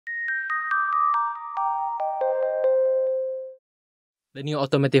The new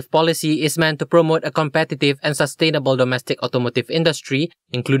automotive policy is meant to promote a competitive and sustainable domestic automotive industry,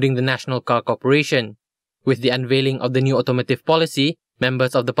 including the National Car Corporation. With the unveiling of the new automotive policy,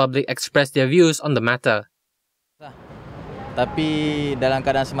 members of the public expressed their views on the matter. Tapi dalam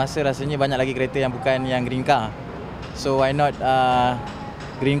keadaan semasa rasanya banyak lagi kereta yang bukan yang green car. So why not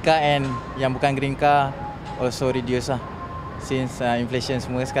green car and yang bukan green car also reduce lah. Since inflation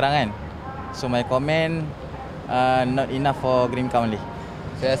semua sekarang kan. So my comment, not enough for green car only.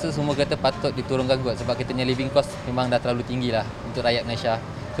 Saya rasa semua kereta patut diturunkan kot sebab kita punya living cost memang dah terlalu tinggi lah untuk rakyat Malaysia.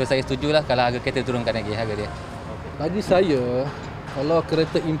 So saya setujulah kalau harga kereta turunkan lagi harga dia. Bagi saya, kalau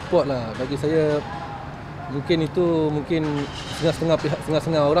kereta import lah, bagi saya mungkin itu setengah-setengah pihak,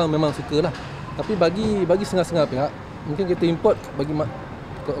 setengah-setengah orang memang suka lah. Tapi bagi setengah-setengah pihak, mungkin kereta import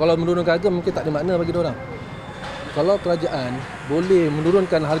kalau menurunkan harga mungkin tak ada makna bagi orang. Kalau kerajaan boleh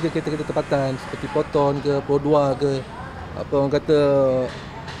menurunkan harga kereta-kereta tempatan seperti Proton ke, Pro 2 ke, apa orang kata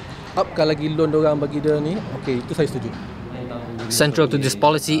upkan lagi loan diorang bagi dia ni, okey, itu saya setuju. Central to this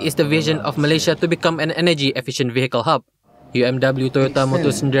policy is the vision of Malaysia to become an energy-efficient vehicle hub. UMW Toyota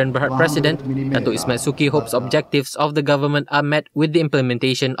Motor Sdn Bhd President Datuk Ismail Suki hopes objectives of the government are met with the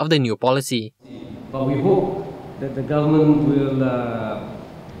implementation of the new policy. But we hope that the government will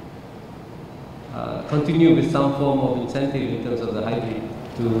continue with some form of incentive in terms of the hybrid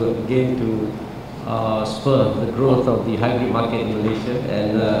to spur the growth of the hybrid market in Malaysia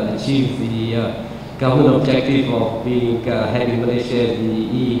and achieve the government objective of having Malaysia the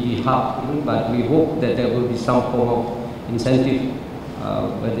EEV hub. But we hope that there will be some form of incentive,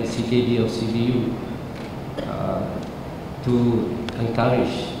 whether it's CKD or CBU, to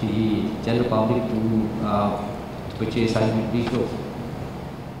encourage the general public to purchase hybrid vehicles.